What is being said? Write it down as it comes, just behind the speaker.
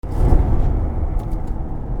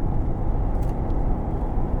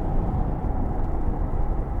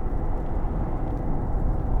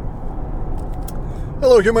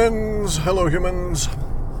Hello humans, hello humans.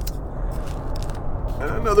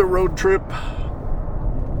 Another road trip.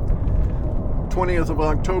 20th of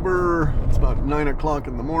October, it's about 9 o'clock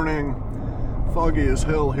in the morning. Foggy as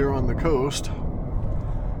hell here on the coast,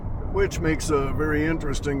 which makes a very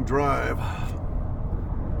interesting drive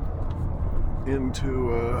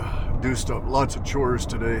into do stuff. Lots of chores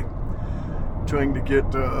today. Trying to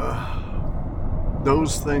get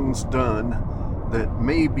those things done that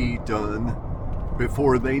may be done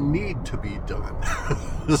before they need to be done.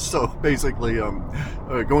 So basically,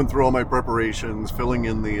 going through all my preparations, filling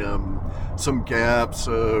in the some gaps,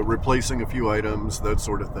 replacing a few items, that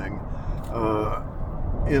sort of thing,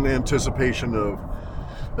 in anticipation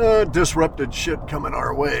of disrupted shit coming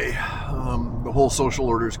our way. The whole social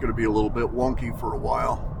order is going to be a little bit wonky for a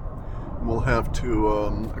while. We'll have to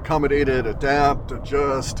accommodate it, adapt,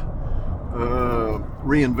 adjust,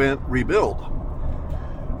 reinvent, rebuild.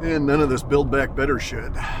 And none of this build back better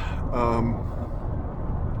shit.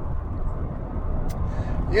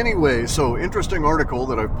 Anyway, so interesting article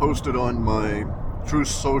that I've posted on my Truth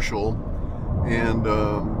Social and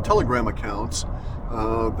Telegram accounts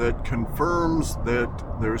that confirms that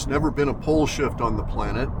there's never been a pole shift on the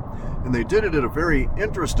planet. And they did it in a very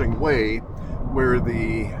interesting way where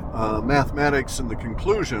the mathematics and the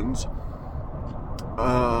conclusions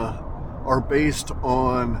are based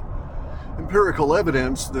on empirical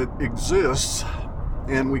evidence that exists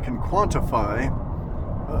and we can quantify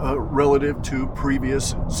relative to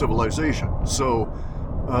previous civilization. So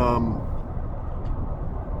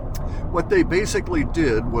what they basically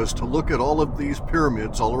did was to look at all of these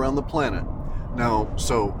pyramids all around the planet. Now,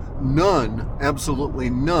 so none, absolutely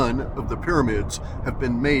none of the pyramids have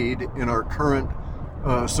been made in our current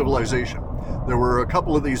civilization. There were a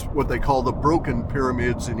couple of these, what they call the broken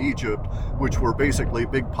pyramids in Egypt, which were basically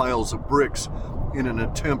big piles of bricks in an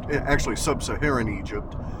attempt, actually sub-Saharan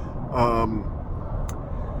Egypt,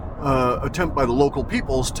 attempt by the local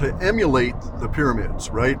peoples to emulate the pyramids,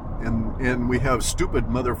 right? And we have stupid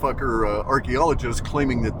motherfucker archaeologists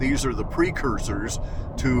claiming that these are the precursors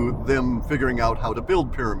to them figuring out how to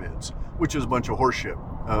build pyramids, which is a bunch of horseshit.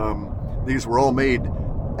 These were all made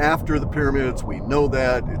after the pyramids. We know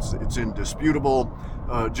that. It's indisputable.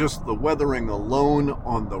 Just the weathering alone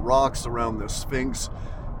on the rocks around the Sphinx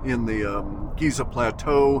in the Giza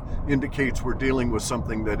Plateau indicates we're dealing with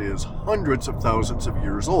something that is hundreds of thousands of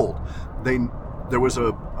years old. There was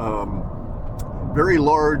a very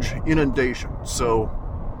large inundation. So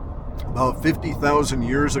about 50,000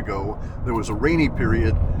 years ago, there was a rainy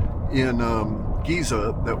period in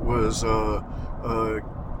Giza that was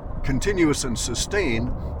continuous and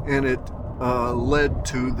sustained, and it led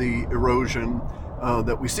to the erosion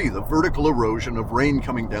that we see, the vertical erosion of rain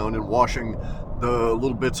coming down and washing the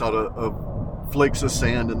little bits out of flakes of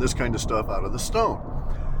sand and this kind of stuff out of the stone,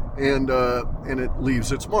 and it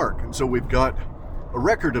leaves its mark. And so we've got a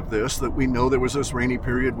record of this, that we know there was this rainy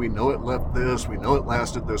period, we know it left this, we know it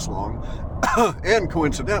lasted this long, and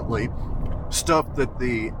coincidentally, stuff that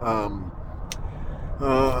the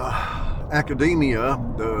academia,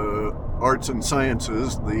 the arts and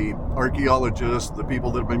sciences, the archaeologists, the people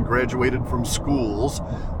that have been graduated from schools,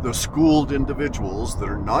 the schooled individuals that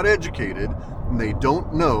are not educated and they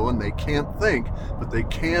don't know and they can't think, but they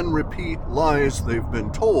can repeat lies they've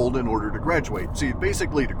been told in order to graduate. See,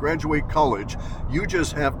 basically to graduate college, you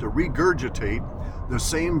just have to regurgitate the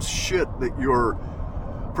same shit that your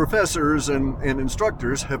professors and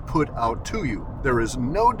instructors have put out to you. There is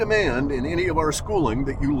no demand in any of our schooling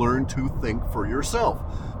that you learn to think for yourself.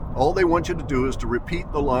 All they want you to do is to repeat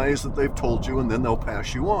the lies that they've told you, and then they'll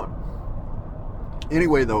pass you on.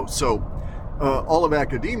 Anyway, though, so all of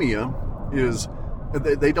academia is,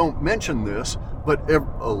 they don't mention this, but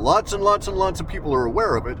lots and lots and lots of people are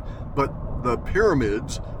aware of it, but the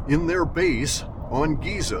pyramids in their base on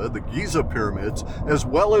Giza, the Giza pyramids, as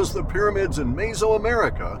well as the pyramids in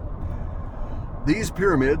Mesoamerica, these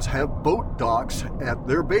pyramids have boat docks at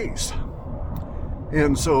their base.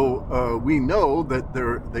 And so we know that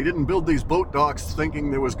they didn't build these boat docks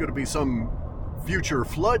thinking there was going to be some future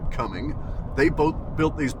flood coming. They both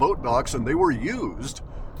built these boat docks, and they were used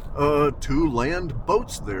to land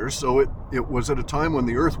boats there. So it was at a time when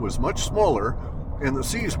the earth was much smaller and the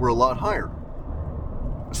seas were a lot higher.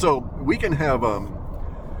 So we can have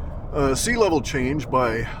sea level change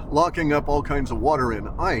by locking up all kinds of water in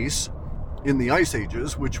ice in the ice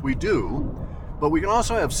ages, which we do, but we can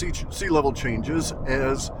also have sea level changes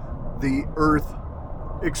as the earth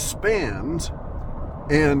expands,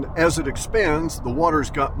 and as it expands, the water's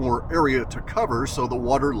got more area to cover, so the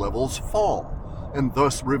water levels fall, and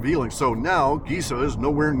thus revealing. So now Giza is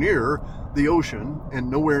nowhere near the ocean and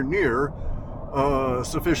nowhere near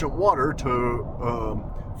sufficient water to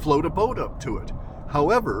float a boat up to it.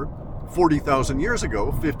 However, 40,000 years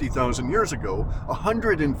ago, 50,000 years ago,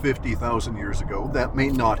 150,000 years ago, that may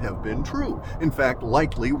not have been true. In fact,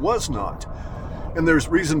 likely was not. And there's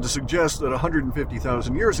reason to suggest that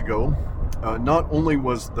 150,000 years ago, not only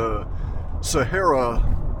was the Sahara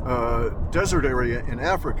desert area in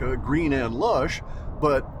Africa green and lush,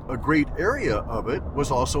 but a great area of it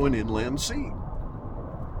was also an inland sea.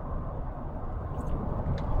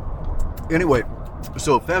 Anyway,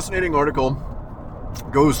 so fascinating article,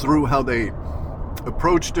 goes through how they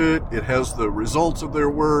approached it. It has the results of their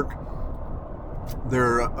work.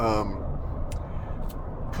 They're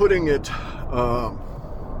putting it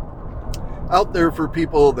out there for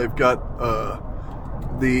people. They've got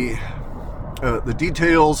the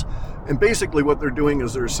details, and basically what they're doing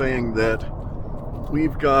is they're saying that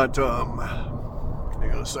we've got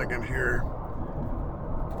hang on a second here,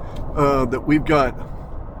 that we've got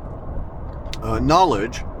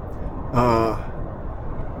knowledge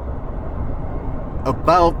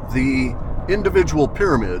about the individual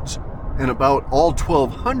pyramids, and about all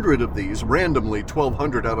 1,200 of these, randomly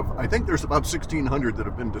 1,200 out of, I think there's about 1,600 that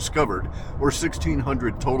have been discovered, or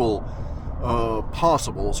 1,600 total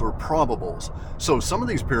possibles or probables. So some of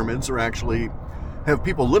these pyramids are actually, have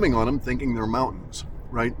people living on them thinking they're mountains,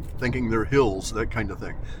 right? Thinking they're hills, that kind of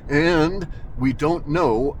thing. And we don't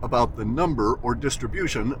know about the number or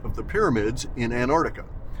distribution of the pyramids in Antarctica.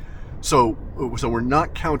 So we're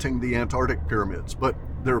not counting the Antarctic pyramids, but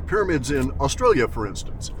there are pyramids in Australia, for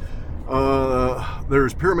instance.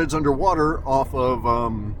 There's pyramids underwater off of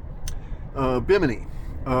Bimini,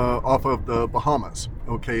 off of the Bahamas,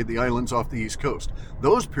 okay, the islands off the east coast.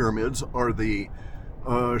 Those pyramids are the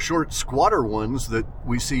short, squatter ones that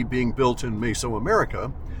we see being built in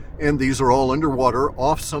Mesoamerica, and these are all underwater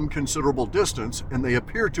off some considerable distance, and they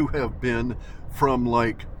appear to have been from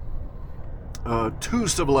like 2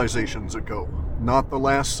 civilizations ago, not the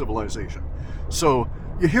last civilization. So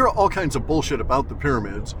you hear all kinds of bullshit about the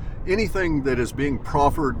pyramids. Anything that is being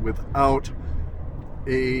proffered without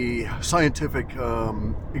a scientific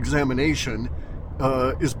examination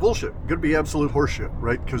is bullshit. Going to be absolute horseshit,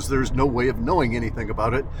 right? Because there's no way of knowing anything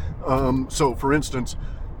about it. So, for instance,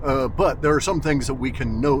 but there are some things that we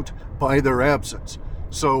can note by their absence.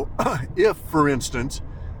 So, if, for instance,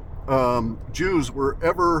 Jews were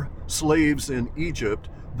ever slaves in Egypt,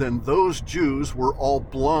 then those Jews were all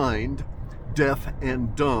blind, deaf,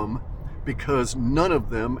 and dumb, because none of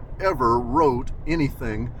them ever wrote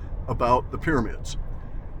anything about the pyramids.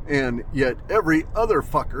 And yet every other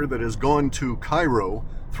fucker that has gone to Cairo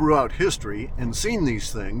throughout history and seen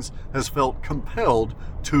these things has felt compelled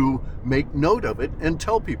to make note of it and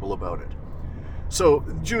tell people about it. So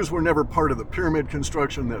Jews were never part of the pyramid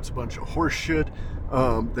construction. That's a bunch of horse shit.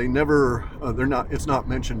 They never, they're not, it's not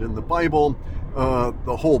mentioned in the Bible.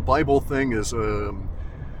 The whole Bible thing is,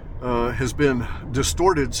 has been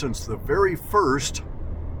distorted since the very first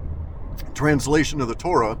translation of the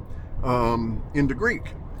Torah into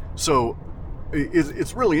Greek. So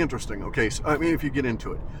it's really interesting. Okay, so, I mean, if you get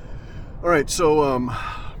into it. All right, so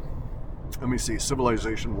let me see,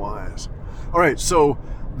 civilization-wise. All right, so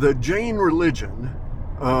the Jain religion,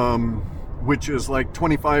 which is like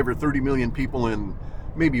 25 or 30 million people in,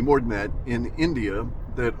 maybe more than that, in India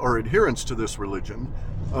that are adherents to this religion.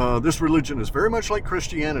 This religion is very much like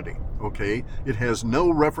Christianity, okay? It has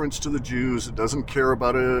no reference to the Jews. It doesn't care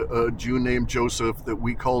about a Jew named Joseph that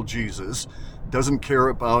we call Jesus. It doesn't care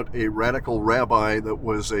about a radical rabbi that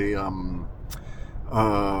was a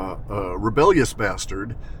rebellious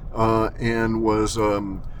bastard and was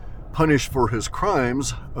punished for his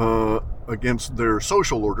crimes against their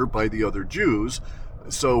social order by the other Jews.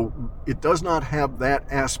 So it does not have that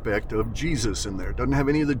aspect of Jesus in there. It doesn't have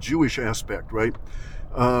any of the Jewish aspect, right?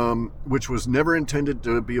 Which was never intended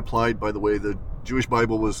to be applied. By the way, the Jewish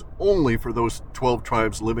Bible was only for those 12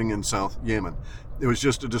 tribes living in South Yemen. It was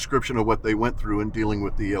just a description of what they went through in dealing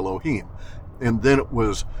with the Elohim. And then it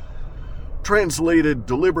was translated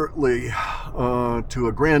deliberately to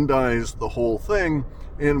aggrandize the whole thing,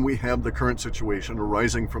 and we have the current situation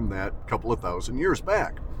arising from that a couple of thousand years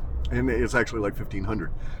back. And it's actually like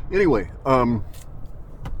 1500. Anyway,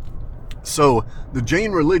 so the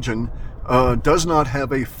Jain religion does not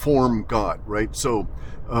have a form god, right? So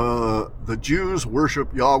the Jews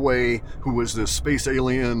worship Yahweh, who was this space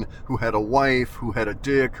alien, who had a wife, who had a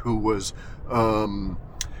dick, who was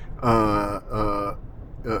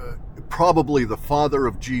probably the father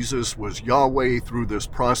of Jesus, was Yahweh through this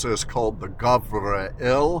process called the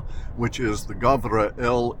Gavrael, which is, the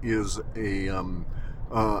Gavrael is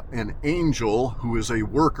an angel who is a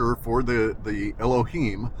worker for the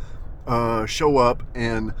Elohim, show up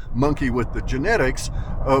and monkey with the genetics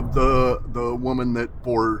of the woman that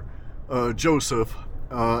bore Joseph,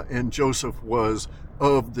 and Joseph was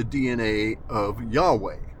of the DNA of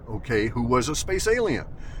Yahweh, okay, who was a space alien.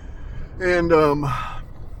 And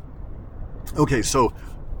okay, so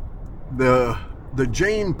the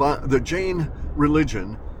Jain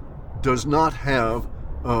religion does not have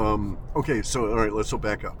okay, so all right, let's go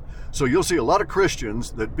back up. So you'll see a lot of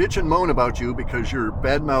Christians that bitch and moan about you because you're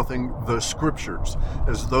bad-mouthing the scriptures,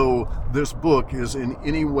 as though this book is in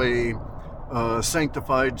any way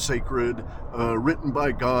sanctified, sacred, written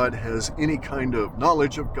by God, has any kind of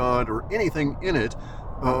knowledge of God or anything in it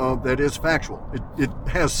that is factual. It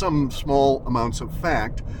has some small amounts of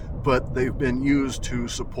fact, but they've been used to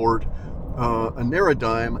support a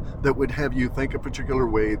narrative that would have you think a particular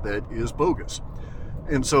way that is bogus.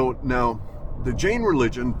 And so now, the Jain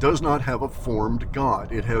religion does not have a formed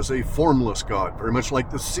God. It has a formless God, very much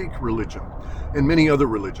like the Sikh religion and many other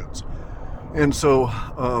religions. And so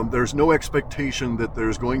there's no expectation that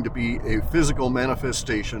there's going to be a physical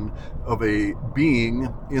manifestation of a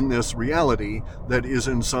being in this reality that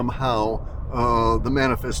isn't somehow the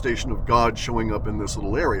manifestation of God showing up in this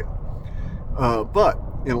little area. But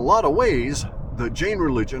in a lot of ways, the Jain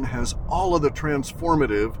religion has all of the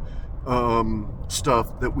transformative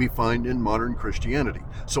stuff that we find in modern Christianity.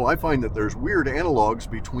 So I find that there's weird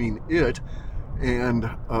analogs between it and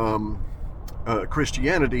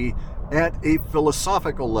Christianity at a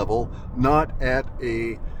philosophical level, not at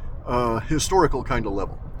a historical kind of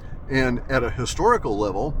level. And at a historical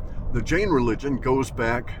level, the Jain religion goes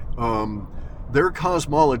back, their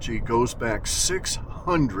cosmology goes back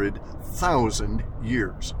 600,000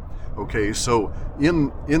 years. Okay, so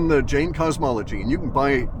in the Jain cosmology, and you can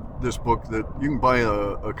buy this book, that you can buy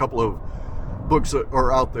a couple of books that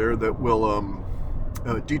are out there that will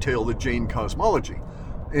detail the Jain cosmology.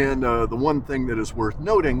 And the one thing that is worth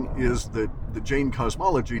noting is that the Jain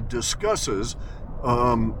cosmology discusses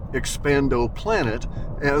expando planet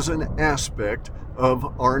as an aspect of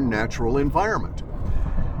our natural environment,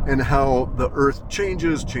 and how the Earth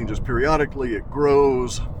changes periodically, it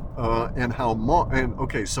grows, and how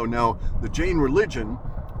okay, so now the Jain religion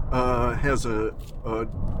has a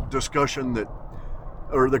discussion that,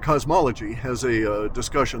 or the cosmology has a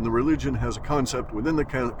discussion, the religion has a concept within the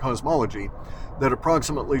cosmology that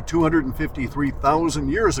approximately 253,000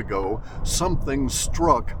 years ago, something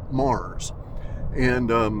struck Mars and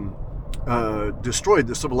destroyed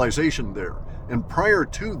the civilization there. And prior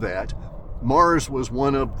to that, Mars was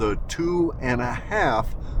one of the 2.5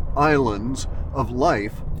 islands of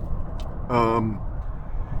life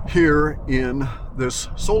here in this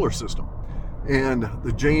solar system. And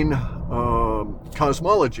the Jain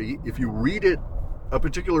cosmology, if you read it a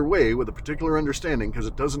particular way with a particular understanding, because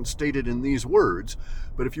it doesn't state it in these words,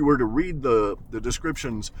 but if you were to read the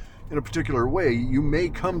descriptions in a particular way, you may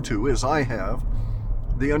come to, as I have,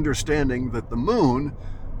 the understanding that the moon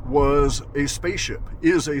was a spaceship,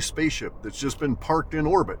 is a spaceship that's just been parked in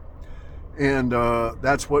orbit. And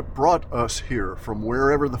that's what brought us here from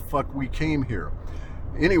wherever the fuck we came here.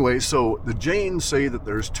 Anyway, so the Jains say that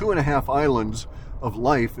there's 2.5 islands of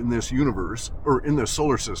life in this universe, or in this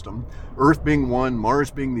solar system, Earth being one,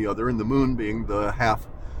 Mars being the other, and the moon being the half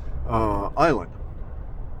island.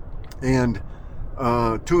 And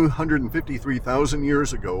 253,000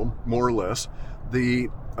 years ago, more or less, the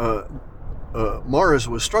Mars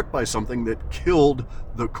was struck by something that killed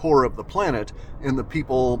the core of the planet, and the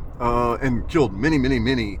people, and killed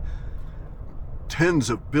many tens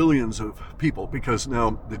of billions of people, because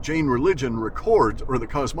now the Jain religion records, or the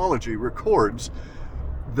cosmology records,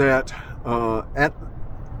 that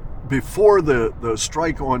before the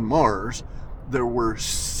strike on Mars, there were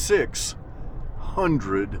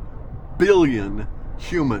 600 billion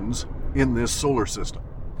humans in this solar system.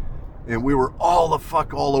 And we were all the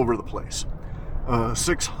fuck all over the place.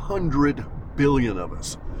 600 billion of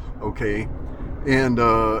us, okay? And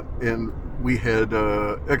we had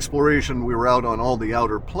exploration, we were out on all the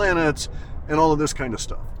outer planets, and all of this kind of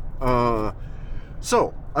stuff.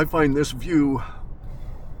 So, I find this view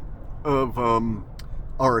of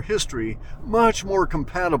our history much more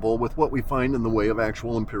compatible with what we find in the way of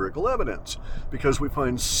actual empirical evidence, because we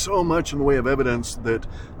find so much in the way of evidence that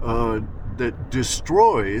that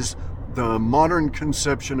destroys the modern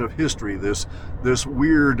conception of history, this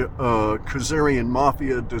weird Khazarian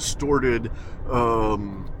mafia distorted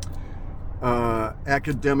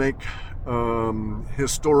academic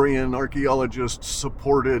historian archaeologist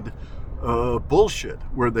supported bullshit,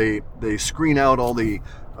 where they screen out all the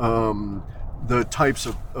the types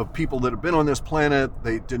of people that have been on this planet.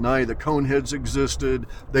 They deny the Coneheads existed.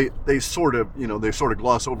 They sort of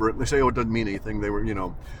gloss over it and they say, oh, it doesn't mean anything. They were,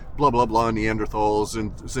 blah, blah, blah, Neanderthals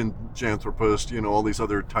and Zinjanthropus, all these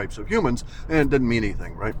other types of humans, and it didn't mean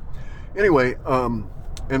anything, right? Anyway, so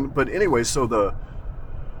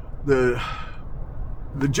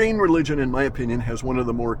the Jain religion, in my opinion, has one of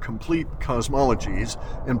the more complete cosmologies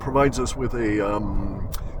and provides us with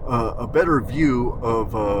a better view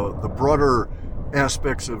of the broader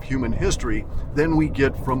aspects of human history than we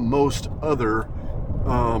get from most other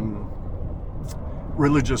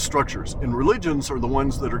religious structures. And religions are the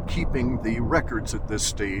ones that are keeping the records at this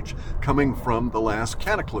stage coming from the last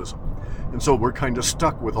cataclysm. And so we're kind of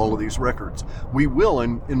stuck with all of these records. We will,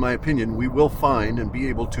 in my opinion, we will find and be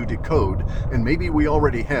able to decode, and maybe we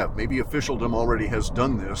already have, maybe officialdom already has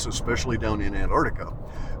done this, especially down in Antarctica,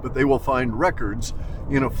 but they will find records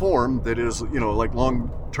in a form that is, like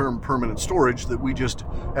long-term permanent storage that we just,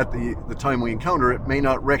 at the time we encounter it, may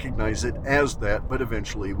not recognize it as that, but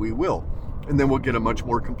eventually we will. And then we'll get a much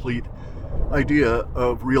more complete idea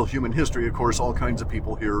of real human history. Of course, all kinds of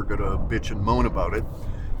people here are going to bitch and moan about it.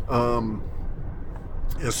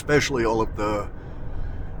 Especially all of the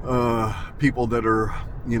people that are,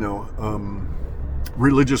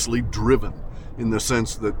 religiously driven, in the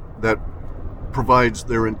sense that provides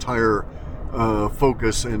their entire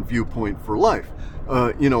focus and viewpoint for life.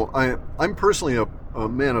 I'm personally a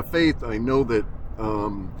man of faith. I know that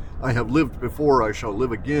I have lived before, I shall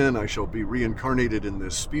live again, I shall be reincarnated in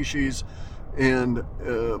this species, and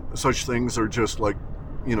such things are just like,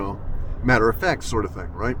 matter of fact sort of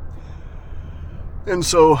thing, right? And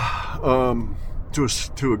so,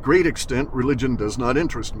 to a great extent, religion does not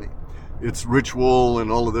interest me. It's ritual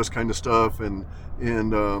and all of this kind of stuff, and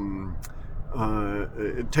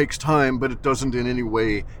it takes time, but it doesn't in any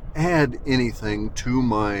way add anything to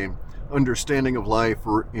my understanding of life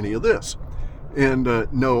or any of this. And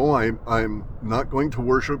no, I'm not going to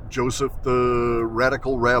worship Joseph, the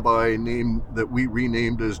radical rabbi that we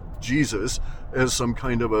renamed as Jesus, as some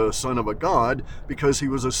kind of a son of a god, because he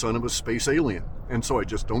was a son of a space alien. And so I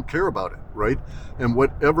just don't care about it, right? And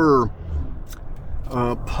whatever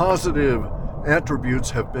positive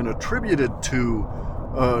attributes have been attributed to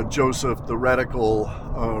Joseph, the radical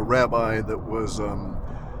rabbi that was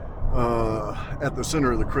at the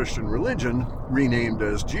center of the Christian religion, renamed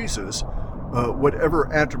as Jesus, whatever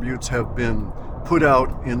attributes have been put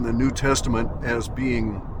out in the New Testament as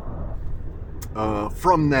being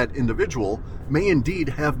from that individual may indeed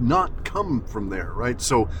have not come from there, right?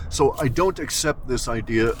 So I don't accept this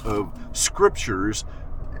idea of scriptures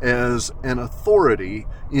as an authority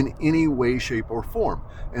in any way, shape, or form.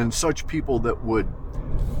 And such people that would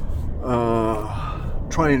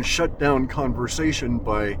try and shut down conversation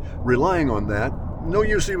by relying on that, no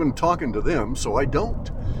use even talking to them, so I don't.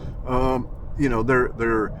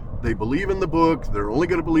 They believe in the book. They're only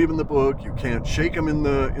going to believe in the book. You can't shake them in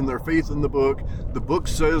their faith in the book. The book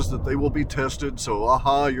says that they will be tested, so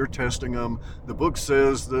aha, you're testing them. The book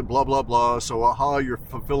says that blah blah blah, so aha, you're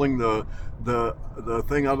fulfilling the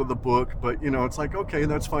thing out of the book. But it's like, okay,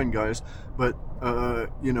 that's fine, guys, but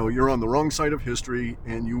you're on the wrong side of history,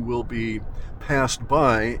 and you will be passed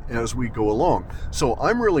by as we go along. So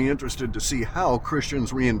I'm really interested to see how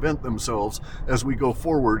Christians reinvent themselves as we go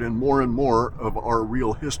forward, and more of our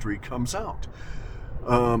real history comes out,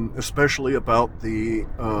 especially about the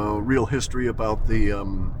real history about the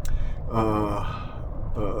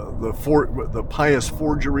pious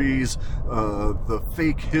forgeries, the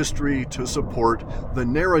fake history to support the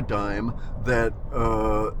narrative that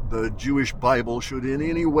the Jewish Bible should in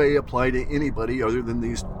any way apply to anybody other than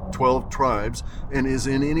these 12 tribes, and is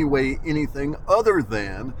in any way anything other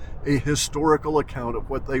than a historical account of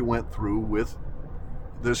what they went through with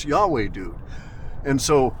this Yahweh dude. And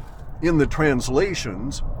so in the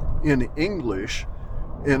translations in English,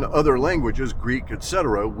 in other languages, Greek,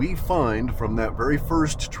 etc., we find from that very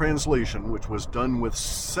first translation, which was done with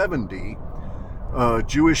 70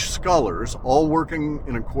 Jewish scholars, all working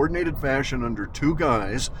in a coordinated fashion under two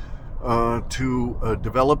guys to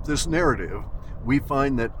develop this narrative, we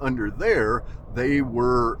find that under there,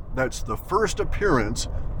 that's the first appearance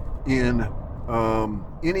in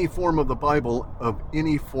any form of the Bible of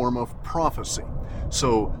any form of prophecy.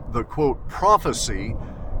 So the quote prophecy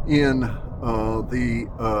in the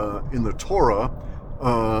Torah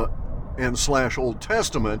and / Old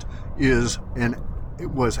Testament it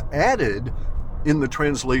was added in the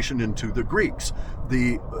translation into the Greeks.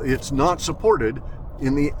 It's not supported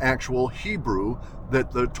in the actual Hebrew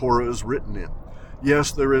that the Torah is written in.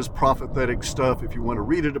 Yes, there is prophetic stuff if you want to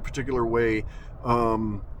read it a particular way,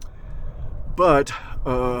 but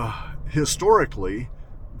historically,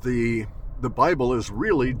 the Bible is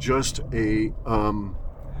really just a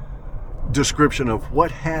description of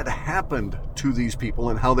what had happened to these people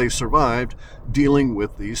and how they survived dealing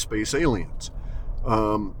with these space aliens.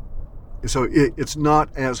 So it's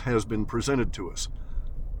not as has been presented to us.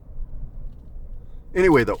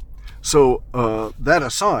 Anyway, though, so that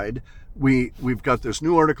aside, we've got this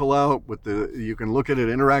new article out with you can look at it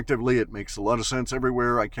interactively. It makes a lot of sense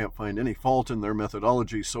everywhere. I can't find any fault in their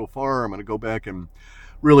methodology so far. I'm going to go back and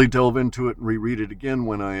really delve into it and reread it again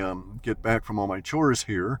when I get back from all my chores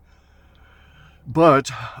here.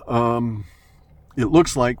 But it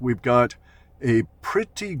looks like we've got a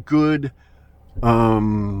pretty good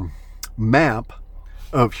map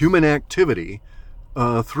of human activity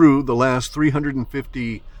through the last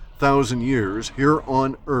 350,000 years here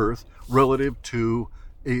on Earth relative to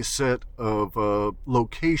a set of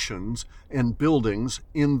locations and buildings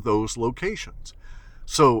in those locations.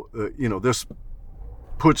 So, this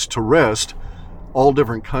puts to rest all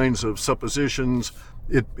different kinds of suppositions.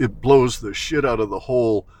 It blows the shit out of the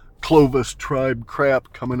whole Clovis tribe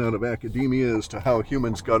crap coming out of academia as to how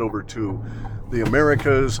humans got over to the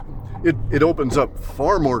Americas. It opens up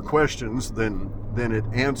far more questions than it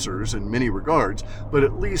answers in many regards, but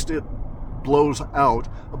at least it blows out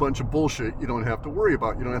a bunch of bullshit you don't have to worry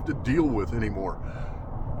about, you don't have to deal with anymore.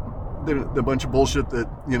 The bunch of bullshit that,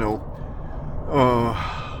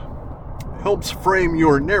 helps frame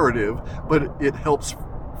your narrative, but it helps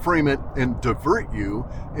frame it and divert you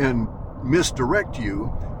and misdirect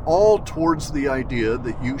you all towards the idea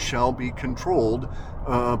that you shall be controlled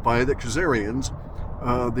by the Khazarians,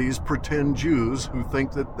 these pretend Jews who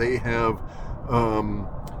think that they have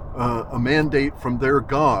a mandate from their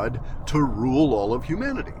God to rule all of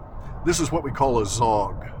humanity. This is what we call a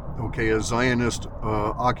Zog, okay, a Zionist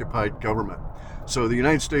occupied government. So the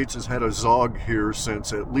United States has had a Zog here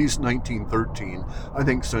since at least 1913, I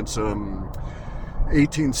think since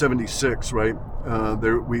 1876, right?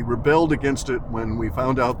 We rebelled against it when we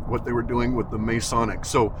found out what they were doing with the Masonic.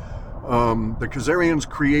 So the Khazarians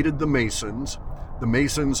created the Masons. The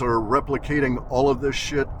Masons are replicating all of this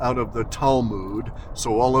shit out of the Talmud.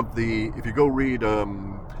 So all of if you go read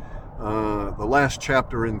the last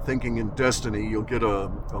chapter in Thinking in Destiny, you'll get a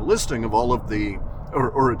listing of all of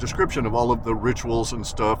or a description of all of the rituals and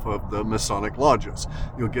stuff of the Masonic lodges.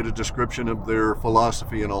 You'll get a description of their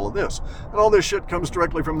philosophy and all of this. And all this shit comes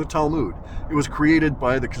directly from the Talmud. It was created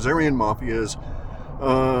by the Khazarian mafias,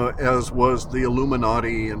 as was the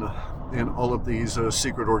Illuminati and all of these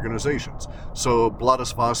secret organizations. So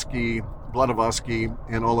Blavatsky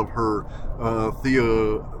and all of her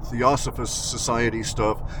Theosophist Society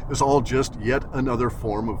stuff is all just yet another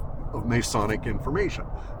form of Masonic information,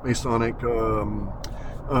 Masonic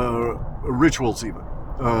rituals even,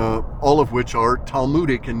 all of which are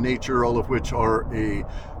Talmudic in nature, all of which are a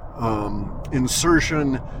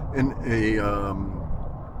insertion and a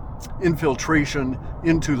infiltration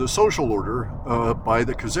into the social order by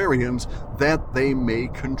the Khazarians that they may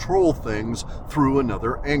control things through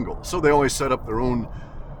another angle. So they always set up their own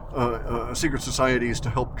secret societies to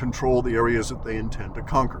help control the areas that they intend to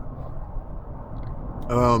conquer.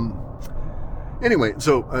 Anyway,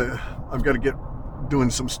 so I've got to get doing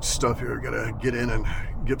some stuff here. I've got to get in and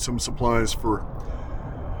get some supplies for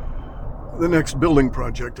the next building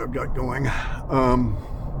project I've got going.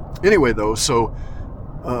 Anyway, though, so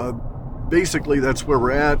basically that's where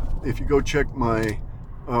we're at. If you go check my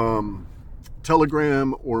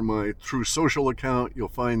Telegram or my True Social account, you'll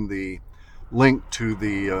find the link to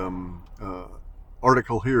the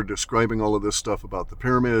article here describing all of this stuff about the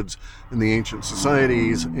pyramids and the ancient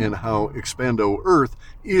societies and how Expando Earth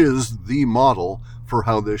is the model for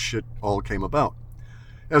how this shit all came about.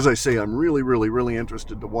 As I say, I'm really, really, really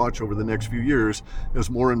interested to watch over the next few years as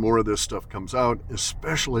more and more of this stuff comes out,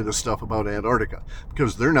 especially the stuff about Antarctica,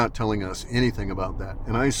 because they're not telling us anything about that.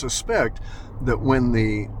 And I suspect that when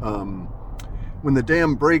the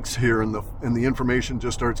dam breaks here and the information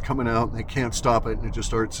just starts coming out and they can't stop it and it just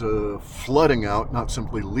starts flooding out, not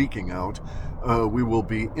simply leaking out, we will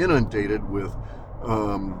be inundated with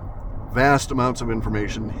vast amounts of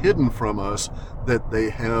information hidden from us that they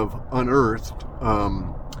have unearthed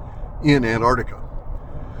in Antarctica.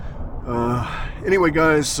 Anyway,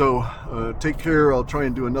 guys, so take care. I'll try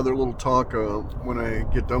and do another little talk when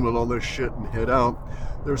I get done with all this shit and head out.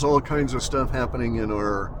 There's all kinds of stuff happening in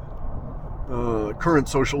our current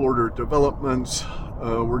social order developments.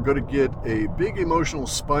 We're going to get a big emotional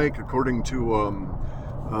spike according to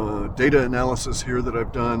data analysis here that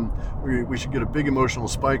I've done. We should get a big emotional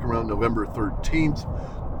spike around November 13th.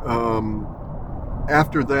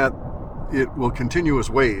 After that, it will continue as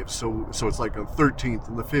waves. So it's like the 13th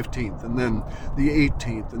and the 15th, and then the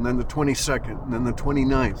 18th, and then the 22nd, and then the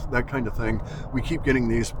 29th, that kind of thing. We keep getting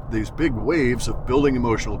these big waves of building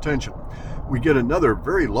emotional tension. We get another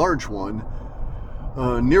very large one,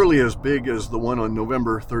 nearly as big as the one on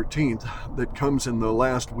November 13th, that comes in the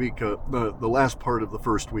last week, the last part of the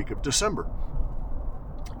first week of December.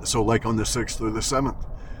 So like on the 6th or the 7th.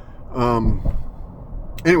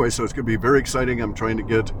 Anyway, so it's going to be very exciting. I'm trying to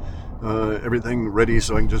get everything ready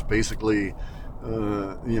so I can just basically,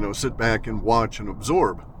 sit back and watch and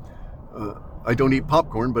absorb. I don't eat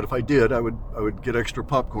popcorn, but if I did, I would get extra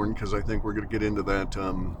popcorn, because I think we're going to get into that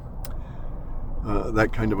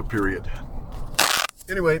that kind of a period.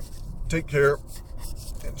 Anyway, take care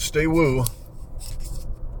and stay woo.